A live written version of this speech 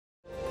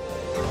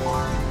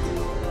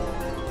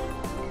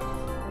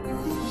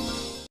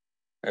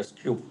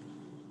SQ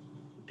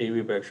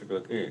TV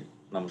ప్రేక్షకులకి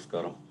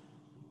నమస్కారం.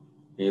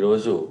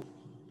 ఈరోజు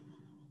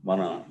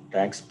మన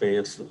ట్యాక్స్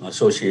పేయర్స్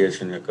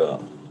అసోసియేషన్ యొక్క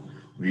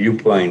వ్యూ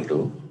పాయింట్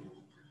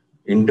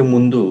ఇంటి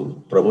ముందు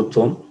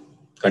ప్రభుత్వం,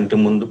 కంటి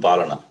ముందు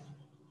పాలన.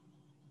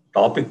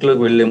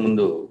 టాపిక్లోకి వెళ్లే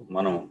ముందు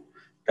మనం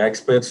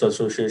ట్యాక్స్ పేయర్స్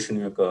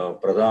అసోసియేషన్ యొక్క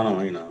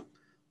ప్రధానమైన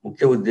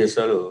ముఖ్య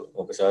ఉద్దేశాలు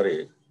ఒకసారి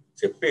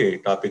చెప్పి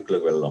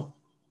టాపిక్లోకి వెళ్దాం.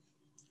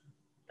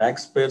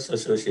 ట్యాక్స్ పేయర్స్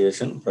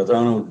అసోసియేషన్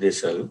ప్రధాన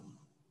ఉద్దేశాలు: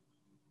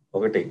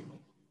 ఒకటి,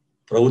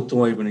 ప్రభుత్వం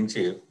వైపు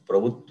నుంచి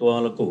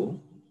ప్రభుత్వాలకు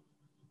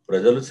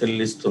ప్రజలు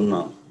చెల్లిస్తున్న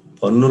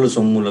పన్నుల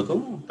సొమ్ములకు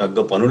తగ్గ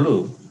పనులు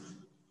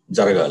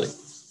జరగాలి,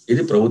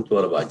 ఇది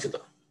ప్రభుత్వాల బాధ్యత.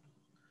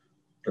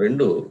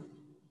 రెండు,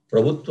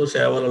 ప్రభుత్వ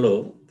సేవలలో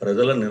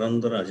ప్రజల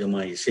నిరంతర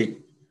అజమాయిషీ,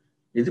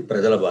 ఇది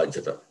ప్రజల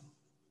బాధ్యత.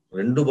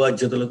 రెండు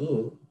బాధ్యతలకు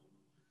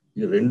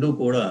ఈ రెండు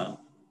కూడా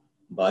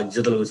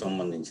బాధ్యతలకు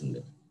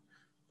సంబంధించింది.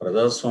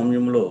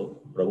 ప్రజాస్వామ్యంలో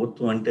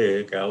ప్రభుత్వం అంటే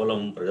కేవలం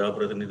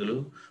ప్రజాప్రతినిధులు,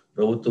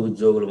 ప్రభుత్వ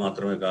ఉద్యోగులు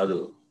మాత్రమే కాదు,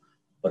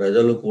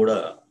 ప్రజలు కూడా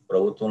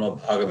ప్రభుత్వంలో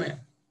భాగమే.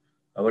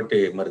 కాబట్టి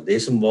మరి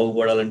దేశం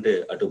బాగుపడాలంటే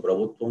అటు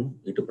ప్రభుత్వం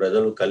ఇటు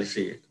ప్రజలు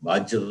కలిసి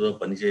బాధ్యతతో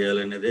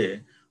పనిచేయాలనేదే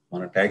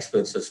మన ట్యాక్స్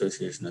పేయర్స్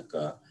అసోసియేషన్ యొక్క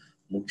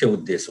ముఖ్య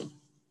ఉద్దేశం.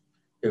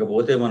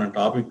 ఇకపోతే మన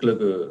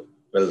టాపిక్లకు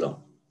వెళ్దాం.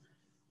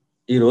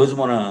 ఈరోజు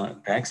మన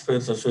tax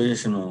payers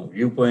association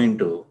view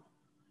point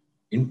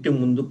ఇంటి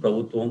ముందు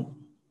ప్రభుత్వం,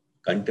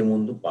 కంటి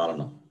ముందు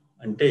పాలన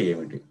అంటే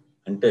ఏమిటి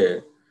అంటే,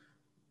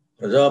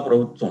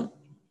 ప్రజాప్రభుత్వం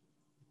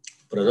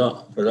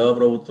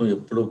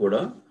ఎప్పుడు కూడా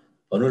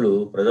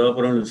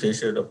ప్రజాపనులు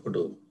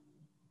చేసేటప్పుడు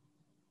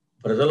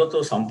ప్రజలతో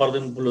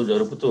సంప్రదింపులు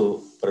జరుపుతూ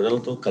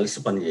ప్రజలతో కలిసి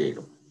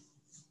పనిచేయడం.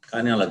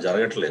 కానీ అలా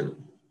జరగట్లేదు.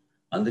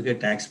 అందుకే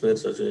ట్యాక్స్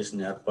పేయర్స్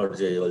అసోసియేషన్ ఏర్పాటు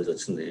చేయవలసి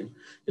వచ్చింది.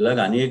 ఇలాగ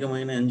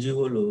అనేకమైన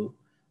ఎన్జిఓలు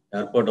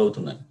ఏర్పాటు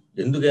అవుతున్నాయి.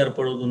 ఎందుకు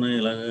ఏర్పాటవుతున్నాయి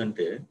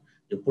ఇలాగంటే,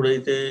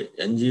 ఎప్పుడైతే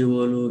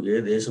ఎన్జిఓలు ఏ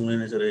దేశంలో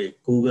అయినా సరే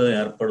ఎక్కువగా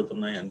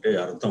ఏర్పడుతున్నాయి అంటే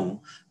అర్థం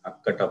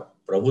అక్కడ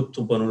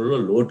ప్రభుత్వ పనుల్లో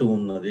లోటు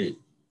ఉన్నది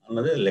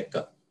అన్నదే లెక్క.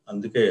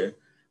 అందుకే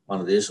మన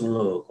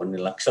దేశంలో కొన్ని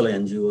లక్షల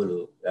ఎన్జిఓలు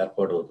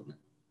ఏర్పాటు అవుతున్నాయి.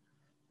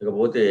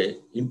 ఇకపోతే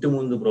ఇంటి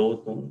ముందు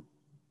ప్రభుత్వం,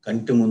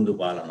 కంటి ముందు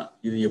పాలన,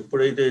 ఇది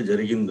ఎప్పుడైతే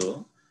జరిగిందో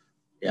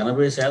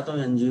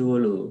 80%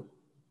 ఎన్జిఓలు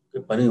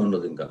పని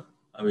ఉండదు, ఇంకా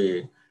అవి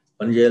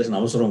పని చేయాల్సిన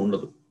అవసరం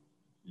ఉండదు.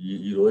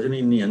 ఈ రోజున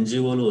ఇన్ని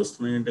ఎన్జిఓలు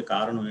వస్తున్నాయంటే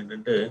కారణం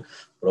ఏంటంటే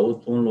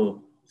ప్రభుత్వంలో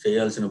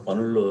చేయాల్సిన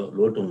పనుల్లో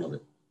లోటు ఉన్నది.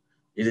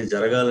 ఇది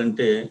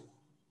జరగాలంటే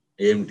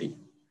ఏమిటి?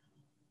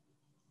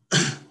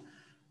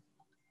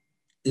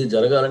 ఇది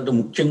జరగాలంటే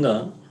ముఖ్యంగా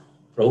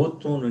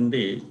ప్రభుత్వం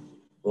నుండి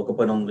ఒక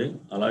పని ఉంది,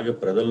 అలాగే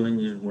ప్రజల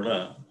నుంచి కూడా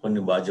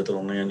కొన్ని బాధ్యతలు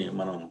ఉన్నాయని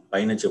మనం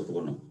పైన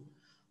చెప్పుకున్నాం.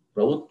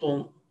 ప్రభుత్వం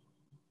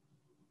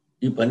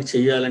ఈ పని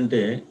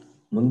చేయాలంటే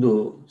ముందు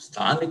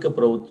స్థానిక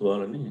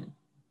ప్రభుత్వాలని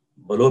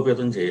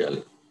బలోపేతం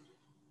చేయాలి.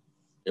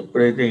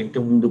 ఎప్పుడైతే ఇంటి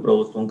ముందు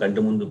ప్రభుత్వం,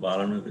 కంటి ముందు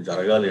పాలన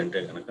జరగాలి అంటే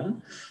కనుక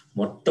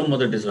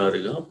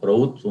మొట్టమొదటిసారిగా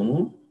ప్రభుత్వము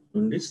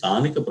నుండి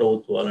స్థానిక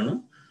ప్రభుత్వాలను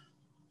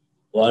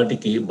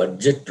వాటికి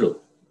బడ్జెట్లు,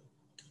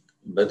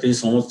 ప్రతి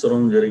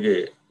సంవత్సరం జరిగే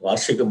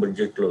వార్షిక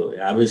బడ్జెట్లో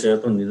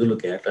 50% నిధులు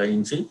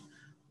కేటాయించి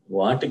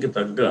వాటికి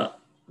తగ్గ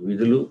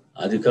విధులు,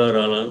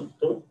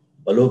 అధికారాలతో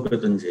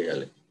బలోపేతం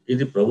చేయాలి.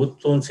 ఇది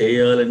ప్రభుత్వం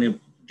చేయాలనే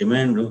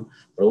డిమాండ్.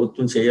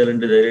 ప్రభుత్వం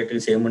చేయాలంటే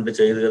డైరెక్ట్గా చేయమంటే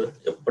చేయదు కదా.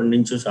 ఎప్పటి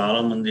నుంచో చాలా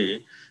మంది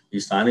ఈ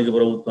స్థానిక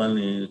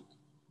ప్రభుత్వాన్ని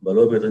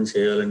బలోపేతం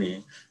చేయాలని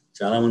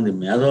చాలామంది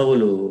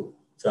మేధావులు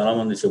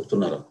చాలామంది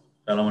చెప్తున్నారు,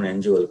 చాలామంది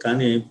ఎన్జిఓలు.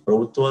 కానీ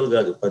ప్రభుత్వాలు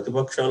కాదు,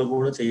 ప్రతిపక్షాలు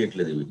కూడా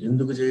చేయట్లేదు. ఇవి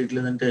ఎందుకు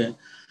చేయట్లేదంటే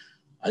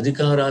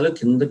అధికారాలు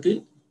కిందకి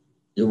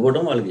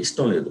ఇవ్వడం వాళ్ళకి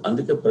ఇష్టం లేదు.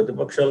 అందుకే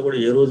ప్రతిపక్షాలు కూడా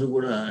ఏ రోజు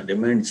కూడా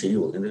డిమాండ్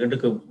చేయవు. ఎందుకంటే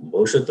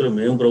భవిష్యత్తులో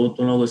మేము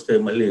ప్రభుత్వంలోకి వస్తే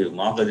మళ్ళీ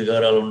మాకు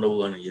అధికారాలు ఉండవు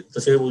అని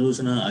ఎంతసేపు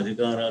చూసినా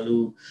అధికారాలు,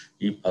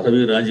 ఈ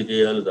పదవి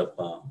రాజకీయాలు తప్ప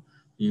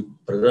ఈ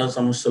ప్రజా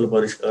సమస్యల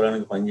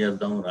పరిష్కారానికి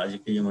పనిచేద్దాం,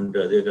 రాజకీయం అంటే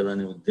అదే కదా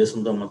అనే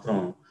ఉద్దేశంతో మాత్రం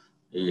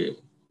ఈ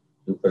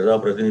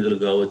ప్రజాప్రతినిధులు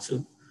కావచ్చు,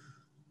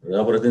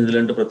 ప్రజాప్రతినిధులు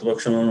అంటే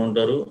ప్రతిపక్షంలో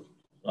ఉంటారు,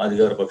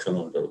 అధికార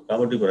పక్షంలో ఉంటారు.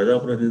 కాబట్టి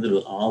ప్రజాప్రతినిధులు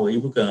ఆ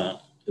వైపుగా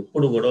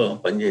ఎప్పుడు కూడా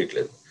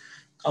పనిచేయట్లేదు.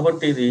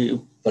 కాబట్టి ఇది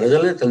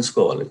ప్రజలే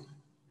తెలుసుకోవాలి.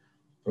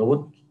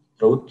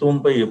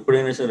 ప్రభుత్వంపై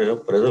ఎప్పుడైనా సరే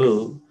ప్రజలు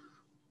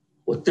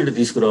ఒత్తిడి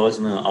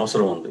తీసుకురావాల్సిన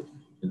అవసరం ఉంది.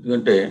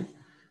 ఎందుకంటే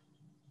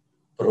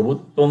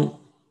ప్రభుత్వం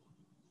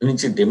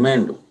నుంచి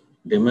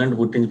డిమాండ్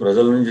పుట్టించి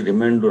ప్రజల నుంచి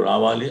డిమాండ్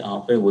రావాలి,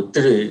 ఆపై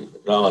ఒత్తిడి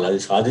రావాలి. అది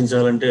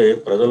సాధించాలంటే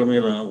ప్రజల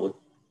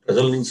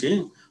నుంచి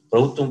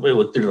ప్రభుత్వంపై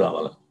ఒత్తిడి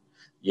రావాలి.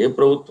 ఏ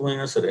ప్రభుత్వం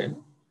అయినా సరే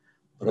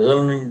ప్రజల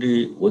నుండి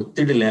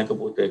ఒత్తిడి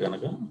లేకపోతే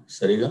కనుక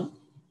సరిగా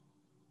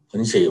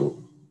పనిచేయవు.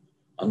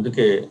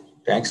 అందుకే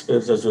ట్యాక్స్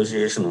పేయర్స్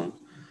అసోసియేషన్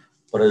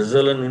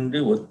ప్రజల నుండి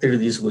ఒత్తిడి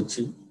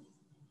తీసుకొచ్చి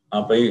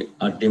ఆపై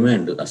ఆ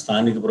డిమాండ్, ఆ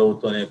స్థానిక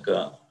ప్రభుత్వం యొక్క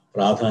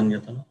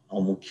ప్రాధాన్యత,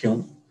 ఆ ముఖ్యం,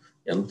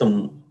 ఎంత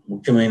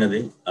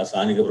ముఖ్యమైనది ఆ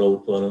స్థానిక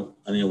ప్రభుత్వాలు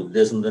అనే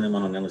ఉద్దేశంతోనే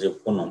మనం నిన్న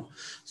చెప్పుకున్నాం,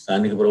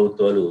 స్థానిక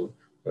ప్రభుత్వాలు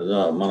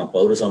మన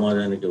పౌర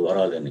సమాజానికి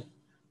వరాలని.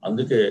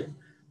 అందుకే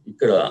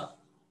ఇక్కడ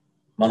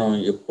మనం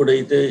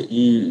ఎప్పుడైతే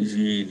ఈ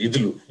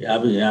నిధులు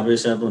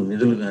 50%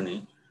 నిధులు కానీ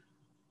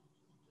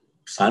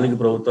స్థానిక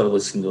ప్రభుత్వాలకు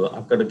వచ్చిందో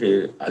అక్కడికి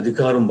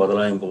అధికారం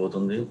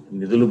బదలాయింపబోతుంది,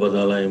 నిధులు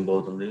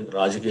బదలాయింపబోతుంది,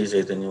 రాజకీయ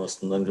చైతన్యం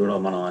వస్తుందని కూడా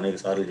మనం అనేక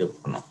సార్లు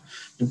చెప్పుకున్నాం.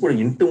 ఇప్పుడు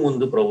ఇంటి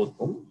ముందు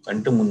ప్రభుత్వం,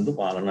 కంటి ముందు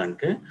పాలన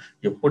అంటే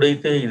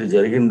ఎప్పుడైతే ఇది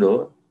జరిగిందో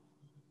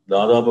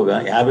దాదాపుగా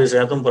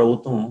 50%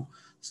 ప్రభుత్వం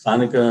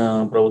స్థానిక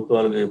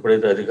ప్రభుత్వాలకు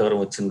ఎప్పుడైతే అధికారం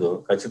వచ్చిందో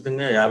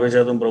ఖచ్చితంగా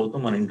 50%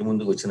 ప్రభుత్వం మన ఇంటి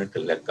ముందుకు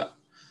వచ్చినట్టు లెక్క.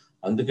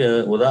 అందుకే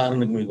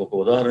ఉదాహరణకి మీకు ఒక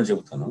ఉదాహరణ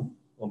చెబుతాను.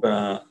 ఒక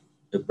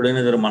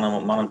ఎప్పుడైనా సరే మన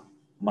మన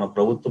మన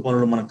ప్రభుత్వ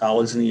పనులు మనకు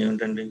కావాల్సినవి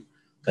ఏమిటండి?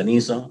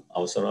 కనీస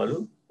అవసరాలు,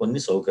 కొన్ని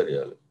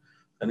సౌకర్యాలు.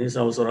 కనీస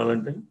అవసరాలు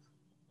అంటే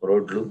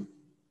రోడ్లు,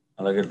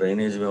 అలాగే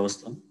డ్రైనేజ్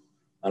వ్యవస్థ,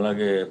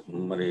 అలాగే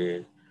మరి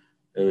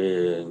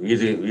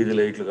వీధి వీధి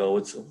లైట్లు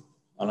కావచ్చు,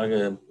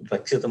 అలాగే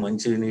రక్షిత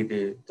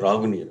మంచినీటి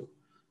త్రాగునీరు,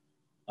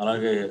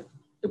 అలాగే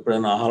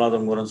ఎప్పుడైనా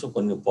ఆహ్లాదం గురించి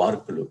కొన్ని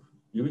పార్కులు,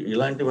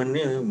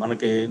 ఇలాంటివన్నీ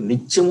మనకి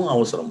నిత్యము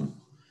అవసరం.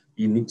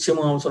 ఈ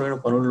నిత్యము అవసరమైన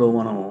పనుల్లో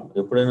మనం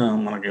ఎప్పుడైనా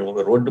మనకి ఒక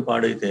రోడ్డు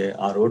పాడైతే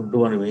ఆ రోడ్డు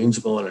మనం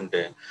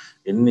వేయించుకోవాలంటే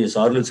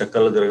ఎన్నిసార్లు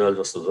చక్కర్లు తిరగాల్సి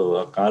వస్తుందో.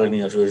 ఆ కాలనీ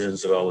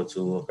అసోసియేషన్స్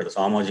కావచ్చు, అక్కడ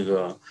సామాజిక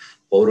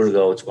పౌరులు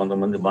కావచ్చు,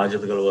 కొంతమంది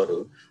బాధ్యత గల వారు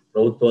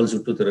ప్రభుత్వాల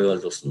చుట్టూ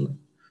తిరగాల్సి వస్తుంది.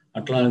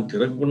 అట్లా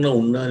తిరగకుండా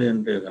ఉండాలి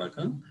అంటే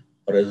కనుక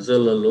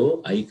ప్రజలలో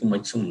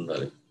ఐకమత్యం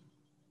ఉండాలి.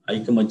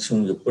 ఐకమత్యం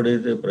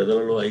ఎప్పుడైతే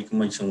ప్రజలలో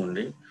ఐకమత్యం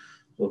ఉండి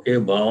ఒకే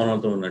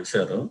భావనతో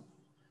నడిచారో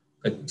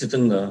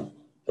ఖచ్చితంగా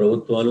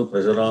ప్రభుత్వాలు,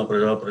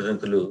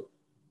 ప్రజాప్రతినిధులు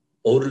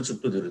పౌరుల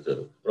చుట్టూ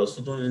తిరుగుతారు.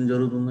 ప్రస్తుతం ఏం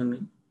జరుగుతుందండి?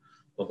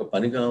 ఒక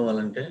పని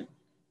కావాలంటే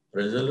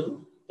ప్రజలు,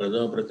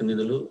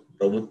 ప్రజాప్రతినిధులు,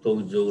 ప్రభుత్వ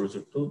ఉద్యోగుల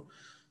చుట్టూ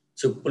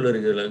చెప్పులు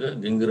అరిగేలాగా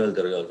గింగిరాలు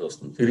తిరగాల్సి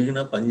వస్తుంది.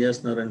 తిరిగినా పని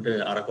చేస్తున్నారంటే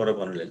అరకొర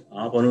పనులే.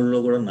 ఆ పనుల్లో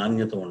కూడా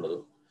నాణ్యత ఉండదు.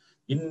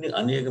 ఇన్ని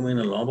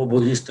అనేకమైన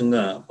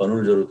లోపభూయిష్టంగా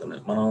పనులు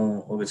జరుగుతున్నాయి. మనం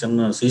ఒక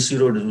చిన్న సీసీ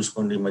రోడ్డు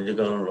చూసుకోండి. ఈ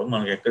మధ్యకాలంలో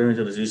మనకి ఎక్కడి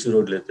నుంచి సీసీ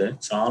రోడ్లు అయితే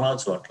చాలా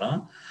చోట్ల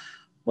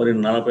మరి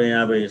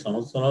 40-50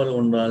 సంవత్సరాలు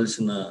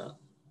ఉండాల్సిన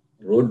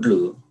రోడ్లు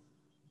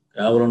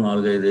కేవలం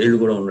 4-5 ఏళ్ళు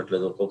కూడా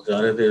ఉండట్లేదు.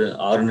 ఒక్కొక్కసారి అయితే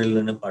 6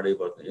 నెలల్లోనే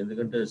పాడైపోతుంది.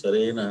 ఎందుకంటే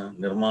సరైన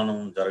నిర్మాణం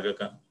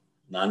జరగక,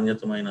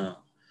 నాణ్యతమైన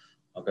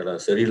అక్కడ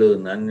చర్యలు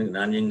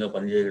నాణ్యంగా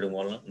పనిచేయడం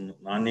వల్ల,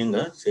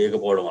 నాణ్యంగా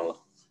చేయకపోవడం వల్ల,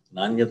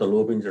 నాణ్యత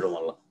లోపించడం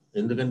వల్ల.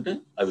 ఎందుకంటే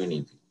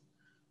అవినీతి.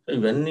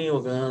 ఇవన్నీ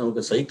ఒక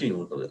సైకిల్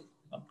ఉంటుంది.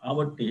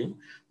 కాబట్టి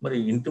మరి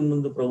ఇంటి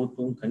ముందు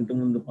ప్రభుత్వం, కంటి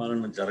ముందు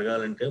పాలన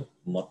జరగాలంటే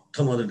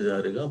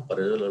మొట్టమొదటిసారిగా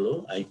ప్రజలలో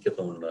ఐక్యత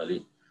ఉండాలి.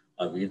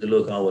 ఆ వీధిలో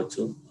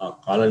కావచ్చు, ఆ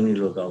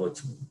కాలనీలో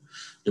కావచ్చు,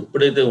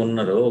 ఎప్పుడైతే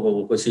ఉన్నారో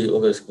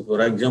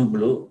ఫర్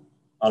ఎగ్జాంపుల్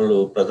వాళ్ళు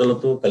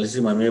ప్రజలతో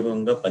కలిసి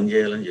మమేకంగా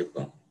పనిచేయాలని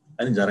చెప్పాం,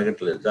 కానీ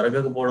జరగట్లేదు.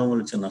 జరగకపోవడం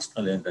వల్ల వచ్చే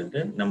నష్టాలు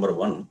ఏంటంటే, నెంబర్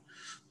 1,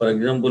 ఫర్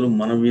ఎగ్జాంపుల్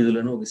మన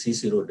వీధిలోనే ఒక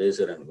సీసీ రోడ్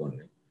వేసారు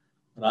అనుకోండి,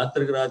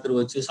 రాత్రికి రాత్రి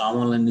వచ్చి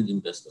సామాన్లన్నీ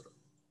దింపేస్తారు.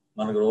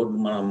 మనకు రోడ్డు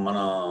మన మన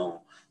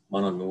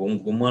మన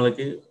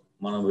గుమ్మాలకి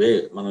మనం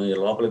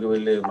లోపలికి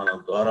వెళ్ళే మన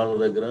ద్వారాల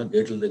దగ్గర,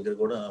 గేట్ల దగ్గర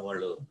కూడా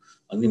వాళ్ళు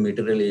అన్ని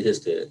మెటీరియల్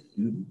వేసేస్తే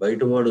బయట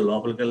వాడు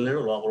లోపలికి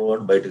వెళ్ళలేడు, లోపల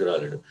వాడు బయటకు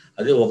రాలేడు.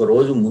 అదే ఒక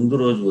రోజు ముందు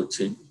రోజు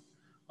వచ్చి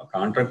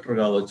కాంట్రాక్టర్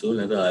కావచ్చు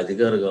లేదా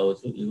అధికారి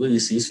కావచ్చు, ఇగో ఈ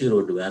సీసీ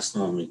రోడ్డు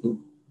వేస్తున్నాం మీకు,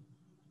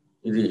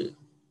 ఇది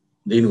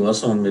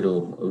దీనికోసం మీరు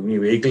మీ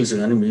వెహికల్స్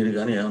కానీ మీరు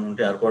కానీ ఏమైనా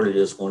ఉంటే ఏర్పాట్లు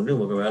చేసుకోండి,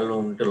 ఒకవేళ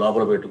ఉంటే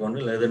లోపల పెట్టుకోండి,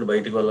 లేదంటే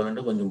బయటకు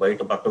వెళ్ళాలంటే కొంచెం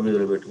బయట పక్క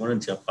వీధిలో పెట్టుకోండి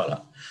అని చెప్పాలా.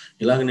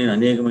 ఇలాగ నేను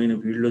అనేకమైన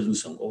ఫీల్డ్లో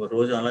చూసాం. ఒక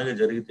రోజు అలాగే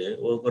జరిగితే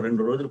ఒక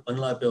 2 రోజులు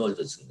పనులు ఆపేవాల్సి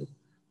వచ్చింది.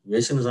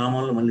 వేసిన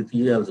సామాన్లు మళ్ళీ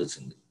తీయాల్సి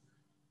వచ్చింది.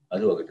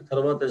 అది ఒకటి.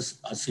 తర్వాత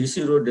ఆ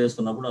సీసీ రోడ్డు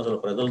వేస్తున్నప్పుడు అసలు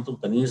ప్రజలతో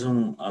కనీసం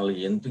వాళ్ళు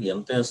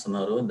ఎంత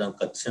వేస్తున్నారో, దాని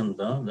ఖర్చు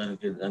ఎంత,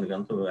 దానికి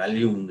ఎంత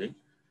వాల్యూ ఉంది,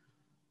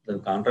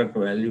 దాని కాంట్రాక్ట్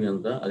వాల్యూ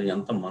ఎంత, అది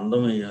ఎంత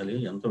మందం వేయాలి,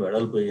 ఎంత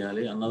వెడల్పు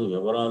వేయాలి అన్నది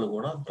వివరాలు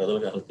కూడా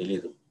ప్రజలకు అసలు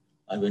తెలియదు.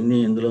 అవన్నీ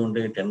ఎందులో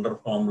ఉంటాయి? టెండర్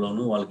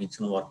ఫామ్లోను, వాళ్ళకి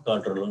ఇచ్చిన వర్క్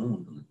ఆర్డర్లోనూ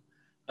ఉంటుంది.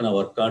 కానీ ఆ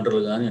వర్క్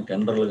ఆర్డర్లు కానీ,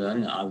 టెండర్లు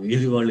కానీ ఆ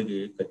వీధి వాళ్ళకి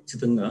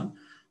ఖచ్చితంగా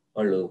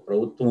వాళ్ళు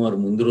ప్రభుత్వం వారు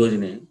ముందు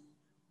రోజునే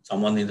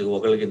సంబంధించి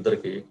ఒకరికి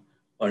ఇద్దరికి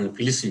వాళ్ళని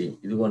పిలిచి,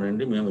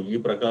 ఇదిగోనండి మేము ఈ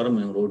ప్రకారం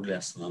మేము రోడ్లు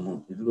వేస్తున్నాము,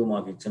 ఇదిగో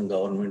మాకు ఇచ్చిన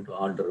గవర్నమెంట్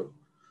ఆర్డర్,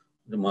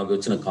 మాకు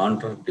వచ్చిన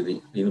కాంట్రాక్ట్ ఇది,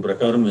 దీని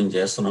ప్రకారం మేము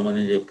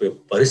చేస్తున్నామని చెప్పే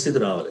పరిస్థితి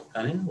రావాలి.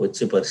 కానీ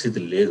వచ్చే పరిస్థితి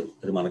లేదు,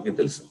 అది మనకి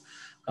తెలుసు.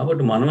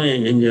 కాబట్టి మనమే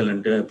ఏం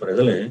చేయాలంటే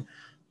ప్రజలే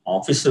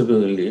ఆఫీసుకు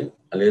వెళ్ళి,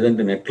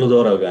 లేదంటే నెట్ల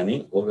ద్వారా కానీ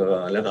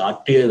లేదా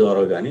ఆర్టీఐ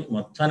ద్వారా కానీ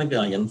మొత్తానికి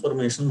ఆ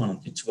ఇన్ఫర్మేషన్ మనం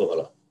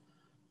తెచ్చుకోవాలి.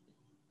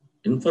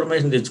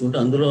 ఇన్ఫర్మేషన్ తెచ్చుకుంటే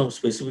అందులో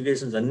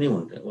స్పెసిఫికేషన్స్ అన్నీ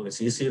ఉంటాయి. ఒక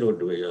సీసీ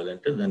రోడ్డు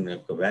వేయాలంటే దాని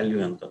యొక్క వాల్యూ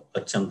ఎంత,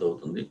 ఖర్చు ఎంత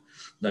అవుతుంది,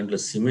 దాంట్లో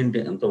సిమెంట్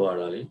ఎంత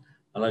వాడాలి,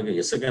 అలాగే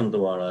ఇసుక ఎంత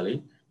వాడాలి,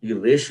 ఈ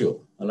రేషియో,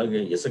 అలాగే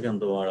ఇసుక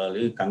ఎంత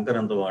వాడాలి, కంకర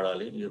ఎంత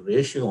వాడాలి, ఈ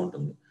రేషియో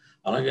ఉంటుంది.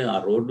 అలాగే ఆ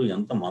రోడ్డు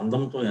ఎంత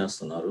మందంతో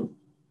వేస్తున్నారు,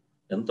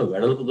 ఎంత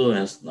వెడల్పుతో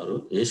వేస్తున్నారు,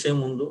 వేసే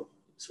ముందు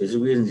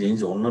స్పెసిఫికేషన్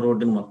చేయించి ఉన్న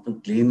రోడ్డుని మొత్తం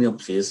క్లీన్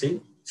అప్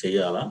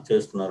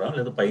చేస్తున్నారా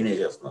లేదా పైన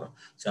వేసేస్తున్నారా.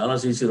 చాలా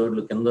సీసీ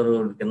రోడ్లు కింద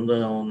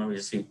ఉన్న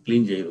వేసి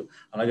క్లీన్ చేయరు.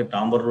 అలాగే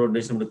టాంబర్ రోడ్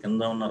వేసినప్పుడు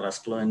కింద ఉన్న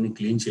రస్ట్లో అన్ని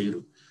క్లీన్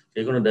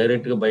చేయకుండా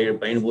డైరెక్ట్గా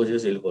పైన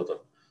పోసేసి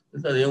వెళ్ళిపోతారు.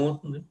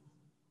 అదేమవుతుంది?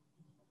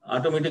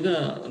 ఆటోమేటిక్గా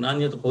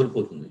నాణ్యత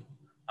కోల్పోతుంది.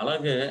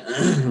 అలాగే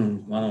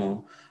మనం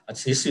ఆ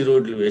సీసీ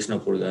రోడ్లు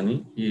వేసినప్పుడు కానీ,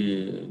 ఈ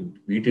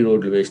బీటీ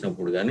రోడ్లు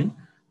వేసినప్పుడు కానీ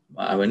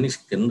అవన్నీ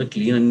కింద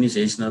క్లీన్ అన్నీ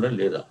చేసినారా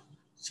లేదా,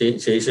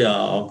 చేసే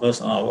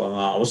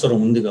అవసరం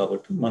ఉంది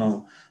కాబట్టి మనం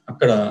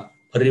అక్కడ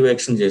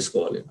పర్యవేక్షణ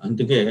చేసుకోవాలి.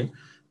 అందుకే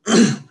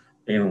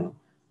నేను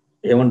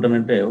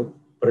ఏమంటానంటే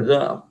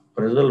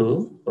ప్రజలు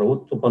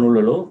ప్రభుత్వ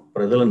పనులలో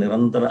ప్రజల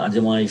నిరంతర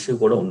అజమాయిషీ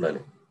కూడా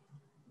ఉండాలి.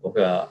 ఒక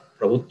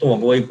ప్రభుత్వం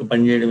ఒకవైపు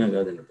పనిచేయడమే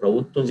కాదండి,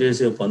 ప్రభుత్వం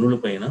చేసే పనుల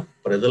పైన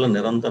ప్రజల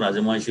నిరంతర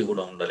అజమాయిషీ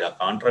కూడా ఉండాలి. ఆ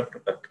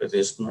కాంట్రాక్టర్ కరెక్ట్గా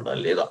చేస్తున్నాడా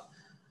లేదా.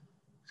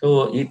 సో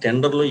ఈ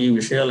టెండర్లో ఈ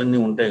విషయాలన్నీ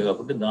ఉంటాయి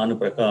కాబట్టి దాని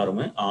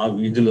ప్రకారమే ఆ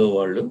వీధిలో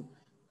వాళ్ళు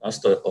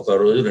కాస్త ఒక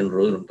రోజు 2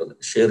 రోజులు ఉంటుంది,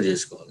 షేర్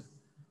చేసుకోవాలి.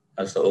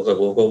 కాస్త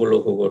ఒక్కొక్కళ్ళు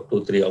ఒక్కొక్క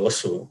 2-3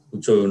 అవర్స్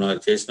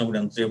చేసినప్పుడు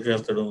ఎంతసేపు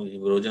చేస్తాడు. ఈ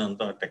రోజున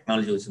అంతా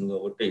టెక్నాలజీ వచ్చింది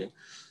కాబట్టి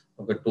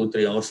ఒక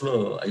 2-3 అవర్స్లో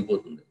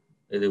అయిపోతుంది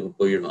ఇది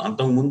పోయడం.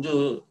 అంతకుముందు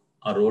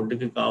ఆ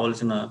రోడ్డుకి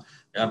కావాల్సిన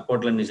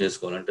ఏర్పాట్లన్నీ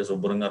చేసుకోవాలి. అంటే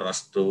శుభ్రంగా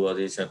రస్ట్,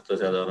 అది చెత్త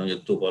చెదారం,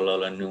 ఎత్తు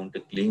పొలాలు అన్నీ ఉంటే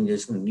క్లీన్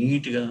చేసుకుని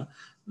నీట్గా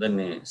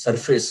దాన్ని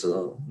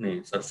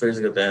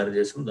సర్ఫేస్గా తయారు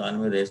చేసుకుని దాని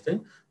మీద వేస్తే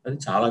అది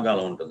చాలా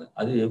కాలం ఉంటుంది.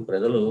 అది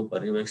ప్రజలు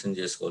పర్యవేక్షణ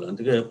చేసుకోవాలి.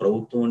 అందుకే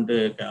ప్రభుత్వం అంటే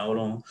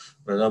కేవలం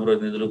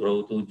ప్రజాప్రతినిధులు,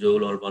 ప్రభుత్వ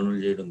ఉద్యోగులు వాళ్ళ పనులు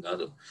చేయడం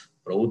కాదు,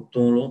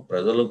 ప్రభుత్వంలో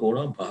ప్రజలు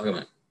కూడా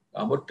భాగమే.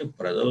 కాబట్టి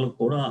ప్రజలకు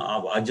కూడా ఆ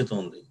బాధ్యత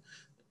ఉంది.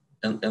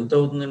 ఎంత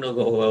అవుతుందండి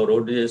ఒక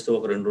రోడ్డు చేస్తే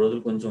ఒక 2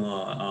 రోజులు కొంచెం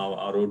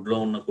ఆ రోడ్లో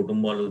ఉన్న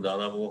కుటుంబాలు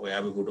దాదాపు ఒక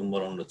 50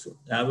 కుటుంబాలు ఉండొచ్చు.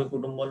 50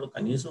 కుటుంబాల్లో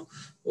కనీసం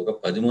ఒక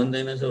 10 మంది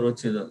అయినా సరే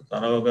వచ్చి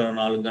తర్వాత ఒక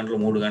 4 గంటలు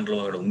 3 గంటలు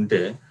అక్కడ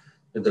ఉంటే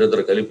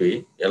ఇద్దరిద్దరు కలిపి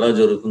ఎలా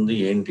జరుగుతుంది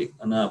ఏంటి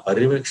అన్న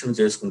పర్యవేక్షణ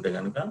చేసుకుంటే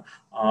కనుక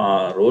ఆ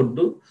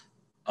రోడ్డు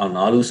ఆ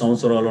 4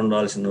 సంవత్సరాలు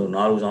ఉండాల్సిన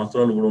 4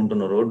 సంవత్సరాలు కూడా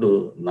ఉంటున్న రోడ్డు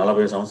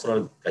 40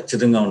 సంవత్సరాలు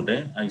ఖచ్చితంగా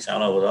ఉంటాయి. అవి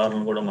చాలా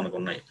ఉదాహరణలు కూడా మనకు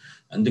ఉన్నాయి.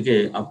 అందుకే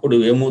అప్పుడు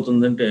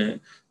ఏమవుతుందంటే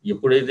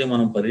ఎప్పుడైతే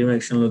మనం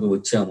పర్యవేక్షణలోకి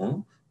వచ్చామో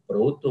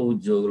ప్రభుత్వ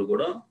ఉద్యోగులు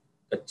కూడా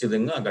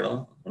ఖచ్చితంగా అక్కడ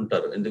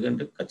ఉంటారు.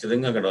 ఎందుకంటే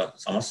ఖచ్చితంగా అక్కడ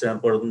సమస్య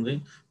ఏర్పడుతుంది.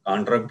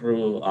 కాంట్రాక్టర్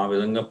ఆ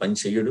విధంగా పని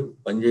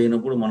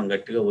చేయనప్పుడు మనం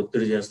గట్టిగా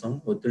ఒత్తిడి చేస్తాం.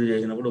 ఒత్తిడి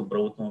చేసినప్పుడు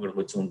ప్రభుత్వం అక్కడికి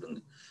వచ్చి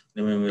ఉంటుంది.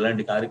 మేము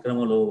ఇలాంటి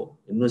కార్యక్రమాలు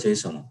ఎన్నో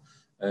చేశాము.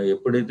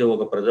 ఎప్పుడైతే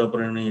ఒక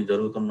ప్రజాపరణ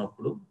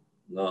జరుగుతున్నప్పుడు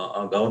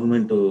ఆ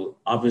గవర్నమెంట్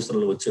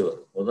ఆఫీసర్లు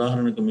వచ్చేవారు.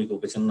 ఉదాహరణకు మీకు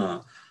ఒక చిన్న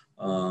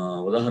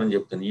ఉదాహరణ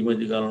చెప్తాను. ఈ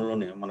మధ్య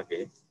కాలంలోనే మనకి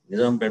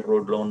నిజాంపేట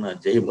రోడ్లో ఉన్న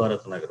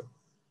జయభారత్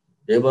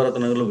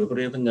నగర్లో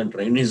విపరీతంగా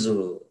డ్రైనేజ్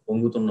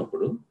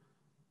పొంగుతున్నప్పుడు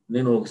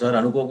నేను ఒకసారి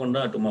అనుకోకుండా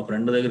అటు మా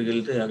ఫ్రెండ్ దగ్గరికి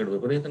వెళ్తే అక్కడ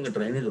విపరీతంగా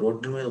డ్రైనేజ్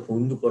రోడ్ల మీద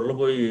పొంగి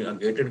పొరలపోయి ఆ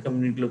గేటెడ్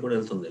కమ్యూనిటీలో కూడా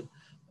వెళ్తుంది.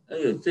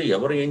 అయితే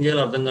ఎవరు ఏం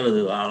చేయాలో అర్థం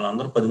కాలేదు.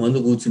 వాళ్ళందరూ 10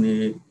 మంది కూర్చుని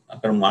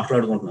అక్కడ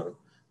మాట్లాడుకుంటున్నారు.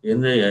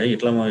 ఏందయ్యా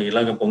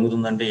ఇలాగ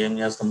పొంగుతుందంటే ఏం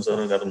చేస్తాం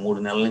సార్, గత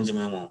 3 నెలల నుంచి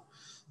మేము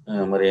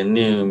మరి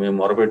మేము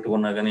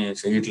మొరపెట్టుకున్నా కానీ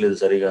చేయట్లేదు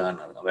సరిగా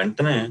అన్నారు.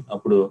 వెంటనే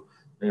అప్పుడు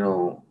నేను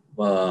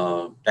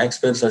ట్యాక్స్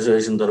పేయర్స్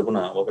అసోసియేషన్ తరఫున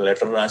ఒక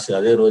లెటర్ రాసి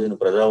అదే రోజున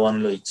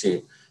ప్రజావాణిలో ఇచ్చి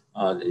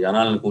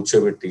జనాలను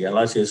కూర్చోబెట్టి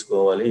ఎలా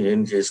చేసుకోవాలి ఏం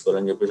చేసుకోవాలి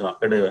అని చెప్పేసి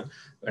అక్కడే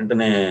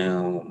వెంటనే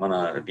మన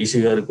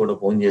డీసీ గారికి కూడా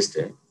ఫోన్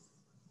చేస్తే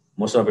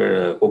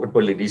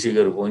కూకట్పల్లి డీసీ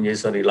గారు ఫోన్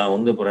చేశారు. ఇలా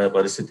ఉంది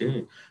పరిస్థితి,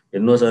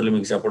 ఎన్నోసార్లు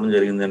మీకు చెప్పడం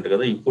జరిగిందంట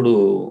కదా, ఇప్పుడు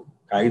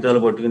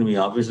కాగితాలు పట్టుకుని మీ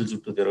ఆఫీసుల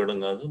చుట్టూ తిరగడం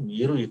కాదు,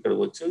 మీరు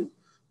ఇక్కడికి వచ్చి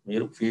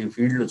మీరు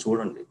ఫీల్డ్లో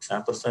చూడండి,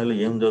 క్షేత్రస్థాయిలో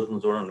ఏం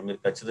జరుగుతుందో చూడండి, మీరు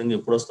ఖచ్చితంగా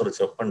ఎప్పుడు వస్తారో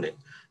చెప్పండి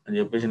అని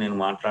చెప్పేసి నేను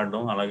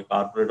మాట్లాడడం, అలాగే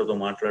కార్పొరేటర్తో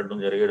మాట్లాడడం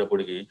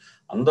జరిగేటప్పటికి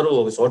అందరూ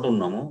ఒక చోట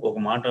ఉన్నాము. ఒక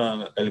మాట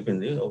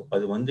కలిపింది. ఒక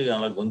 10 మంది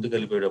అలా గొంతు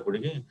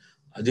కలిపేటప్పటికి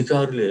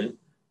అధికారులే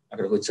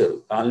అక్కడికి వచ్చారు,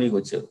 కాలనీకి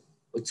వచ్చారు.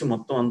 వచ్చి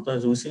మొత్తం అంతా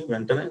చూసి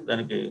వెంటనే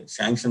దానికి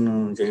శాంక్షన్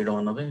చేయడం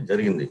అన్నది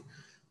జరిగింది.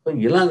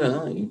 ఇలాగా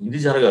ఇది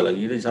జరగాల.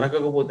 ఇది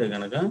జరగకపోతే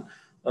కనుక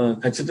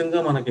ఖచ్చితంగా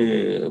మనకి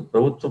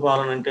ప్రభుత్వ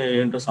పాలన అంటే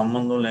ఏంటో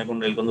సంబంధం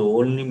లేకుండా వెళ్ళిపోతుంది.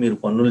 ఓన్లీ మీరు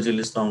పన్నులు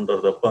చెల్లిస్తూ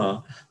ఉంటారు తప్ప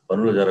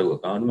పనులు జరగవు.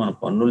 కాబట్టి మనం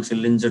పన్నులు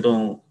చెల్లించడం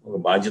ఒక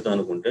బాధ్యత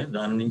అనుకుంటే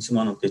దాని నుంచి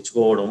మనం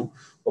తెచ్చుకోవడం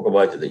ఒక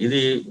బాధ్యత.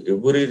 ఇది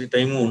ఎవరి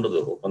టైము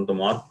ఉండదు. కొంత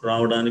మార్పు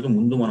రావడానికి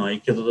ముందు మనం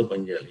ఐక్యతతో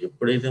పనిచేయాలి.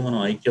 ఎప్పుడైతే మనం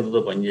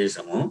ఐక్యతతో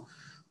పనిచేసామో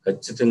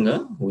ఖచ్చితంగా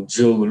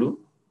ఉద్యోగులు,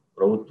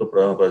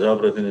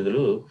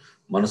 ప్రజాప్రతినిధులు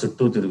మన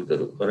చుట్టూ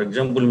తిరుగుతారు. ఫర్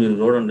ఎగ్జాంపుల్ మీరు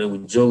చూడండి,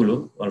 ఉద్యోగులు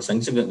వాళ్ళ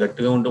సంఖ్య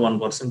గట్టిగా ఉంటే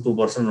 1%,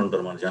 2%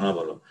 ఉంటారు మన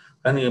జనాభాలో.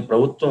 కానీ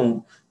ప్రభుత్వం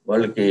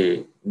వాళ్ళకి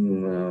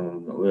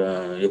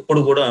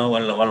ఎప్పుడు కూడా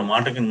వాళ్ళ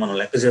మాటకి మనం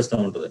లెక్క చేస్తూ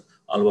ఉంటుంది.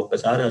 వాళ్ళు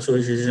ఒక్కసారి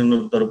అసోసియేషన్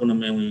తరపున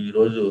మేము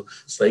ఈరోజు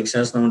స్ట్రైక్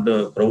చేస్తామంటే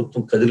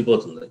ప్రభుత్వం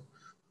కదిలిపోతుంది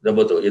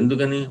దెబ్బతో.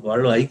 ఎందుకని?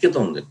 వాళ్ళు ఐక్యత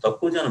ఉంది.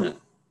 తక్కువ జనమే,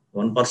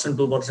 1%,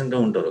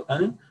 2% ఉంటారు.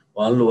 కానీ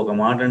వాళ్ళు ఒక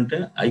మాట అంటే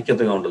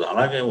ఐక్యతగా ఉంటుంది.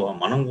 అలాగే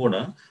మనం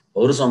కూడా,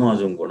 పౌర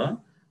సమాజం కూడా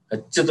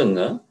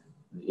ఖచ్చితంగా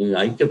ఈ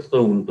ఐక్యతతో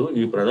ఉంటూ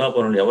ఈ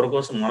ప్రజాపనులు ఎవరి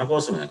కోసం? మన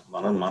కోసమే.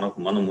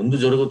 మన ముందు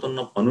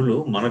జరుగుతున్న పనులు,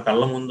 మన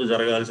కళ్ళ ముందు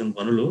జరగాల్సిన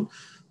పనులు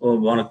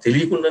మనకు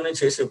తెలియకుండానే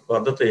చేసే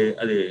పద్ధతి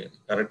అది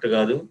కరెక్ట్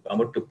కాదు.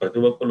 కాబట్టి ప్రతి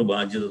ఒక్కరు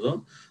బాధ్యతతో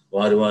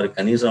వారి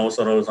కనీస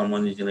అవసరాలకు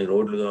సంబంధించిన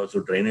రోడ్లు కావచ్చు,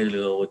 డ్రైనేజీలు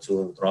కావచ్చు,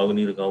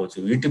 త్రాగునీరు కావచ్చు,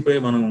 వీటిపై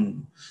మనం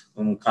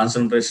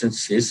కాన్సన్ట్రేషన్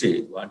చేసి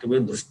వాటిపై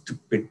దృష్టి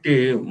పెట్టి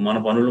మన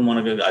పనులు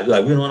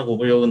అవి మనకు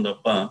ఉపయోగం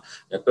తప్ప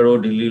ఎక్కడో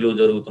ఢిల్లీలో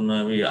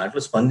జరుగుతున్నవి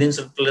అట్లా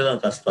స్పందించట్లేదు.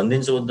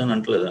 స్పందించవద్దని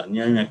అంటలేదు.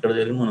 అన్యాయం ఎక్కడ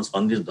జరిగినా మనం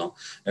స్పందిస్తాం,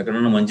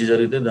 ఎక్కడైనా మంచి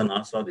జరిగితే దాన్ని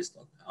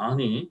ఆస్వాదిస్తాం.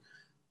 కానీ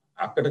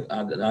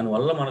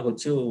దానివల్ల మనకు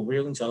వచ్చే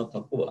ఉపయోగం చాలా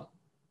తక్కువ.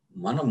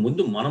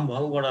 మనం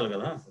బాగుపడాలి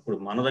కదా. ఇప్పుడు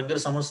మన దగ్గర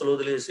సమస్యలు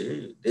వదిలేసి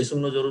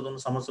దేశంలో జరుగుతున్న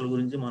సమస్యల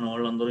గురించి మన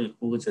వాళ్ళందరూ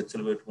ఎక్కువగా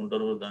చర్చలు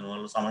పెట్టుకుంటారు.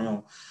 దానివల్ల సమయం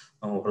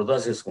వృధా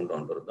చేసుకుంటూ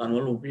ఉంటారు.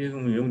 దానివల్ల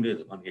ఉపయోగం ఏం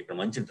లేదు. మనకి ఇక్కడ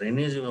మంచి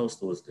డ్రైనేజ్ వ్యవస్థ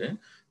వస్తే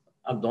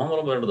ఆ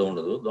దోమల బెడద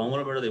ఉండదు.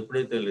 దోమల బెడద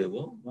ఎప్పుడైతే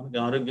లేవో మనకి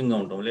ఆరోగ్యంగా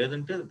ఉంటాం.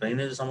 లేదంటే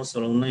డ్రైనేజ్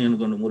సమస్యలు ఉన్నాయి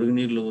అనుకోండి,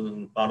 మురుగునీళ్ళు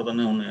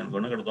పారుతూనే ఉన్నాయి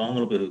అనుకోండి, అక్కడ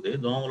దోమలు పెరుగుతాయి.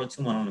 దోమలు వచ్చి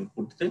మనల్ని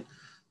కుట్టితే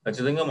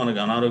ఖచ్చితంగా మనకి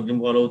అనారోగ్యం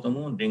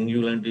పాలవుతాము.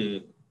 డెంగ్యూ లాంటి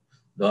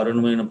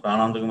దారుణమైన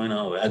ప్రాణాంతకమైన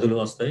వ్యాధులు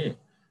వస్తాయి.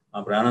 ఆ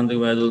ప్రాణాంతక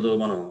వ్యాధులతో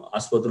మనం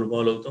ఆసుపత్రులు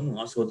పాలవుతాము.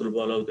 ఆసుపత్రులు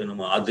పాలవుతే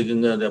మనం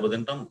ఆర్థికంగా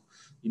దెబ్బతింటాము.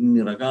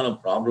 ఇన్ని రకాల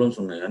ప్రాబ్లమ్స్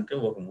ఉన్నాయి. అంటే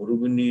ఒక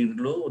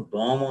మురుగునీరులో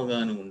దోమ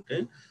గాని ఉంటే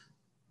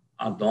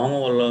ఆ దోమ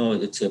వల్ల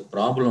వచ్చే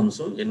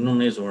ప్రాబ్లమ్స్ ఎన్ని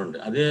ఉన్నాయి చూడండి.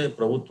 అదే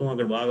ప్రభుత్వం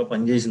అక్కడ బాగా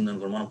పనిచేసింది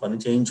అనుకోండి, మనం పని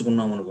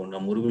చేయించుకున్నాం అనుకోండి,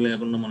 ఆ మురుగు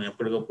లేకుండా మనం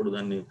ఎప్పటికప్పుడు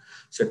దాన్ని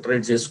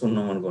సెటరేట్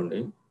చేసుకున్నాం అనుకోండి,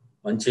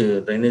 మంచి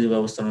డ్రైనేజ్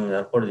వ్యవస్థను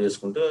ఏర్పాటు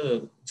చేసుకుంటే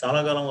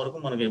చాలా కాలం వరకు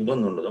మనకి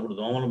ఇబ్బంది ఉండదు. అప్పుడు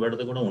దోమల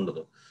బెడద కూడా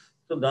ఉండదు.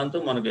 సో దాంతో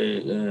మనకి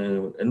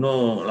ఎన్నో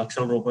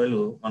లక్షల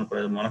రూపాయలు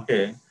మనకే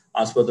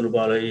ఆసుపత్రులు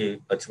పాలయ్యి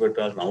ఖర్చు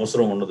పెట్టాల్సిన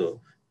అవసరం ఉండదు.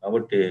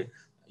 కాబట్టి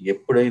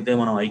ఎప్పుడైతే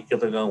మనం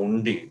ఐక్యతగా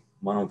ఉండి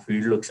మనం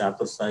ఫీల్డ్లో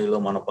క్షేత్రస్థాయిలో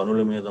మన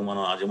పనుల మీద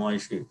మనం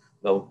అజమాయిషి,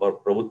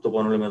 ప్రభుత్వ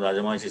పనుల మీద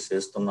అజమాయిషి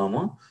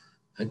చేస్తున్నామో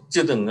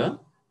ఖచ్చితంగా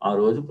ఆ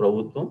రోజు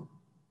ప్రభుత్వం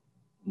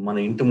మన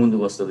ఇంటి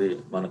ముందుకు వస్తుంది.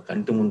 మన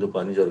కంటి ముందు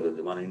పని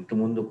జరుగుతుంది. మన ఇంటి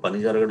ముందు పని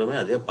జరగడమే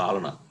అదే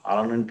పాలన.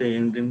 పాలన అంటే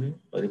ఏంటండి?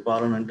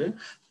 పరిపాలన అంటే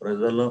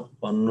ప్రజల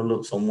పన్నులు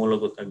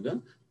సొమ్ములకు తగ్గ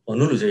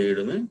పనులు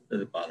చేయడమే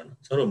అది పాలన.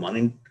 సరే,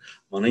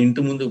 మన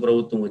ఇంటి ముందు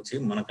ప్రభుత్వం వచ్చి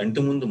మన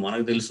కంటి ముందు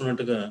మనకు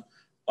తెలిసినట్టుగా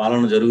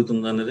పాలన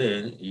జరుగుతుందన్నదే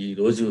ఈ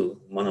రోజు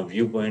మన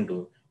వ్యూ పాయింట్.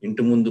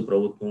 ఇంటి ముందు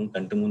ప్రభుత్వం,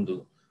 కంటి ముందు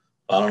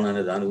పాలన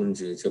అనే దాని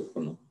గురించి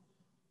చెప్పుకున్నాం.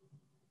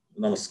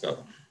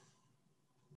 నమస్కారం.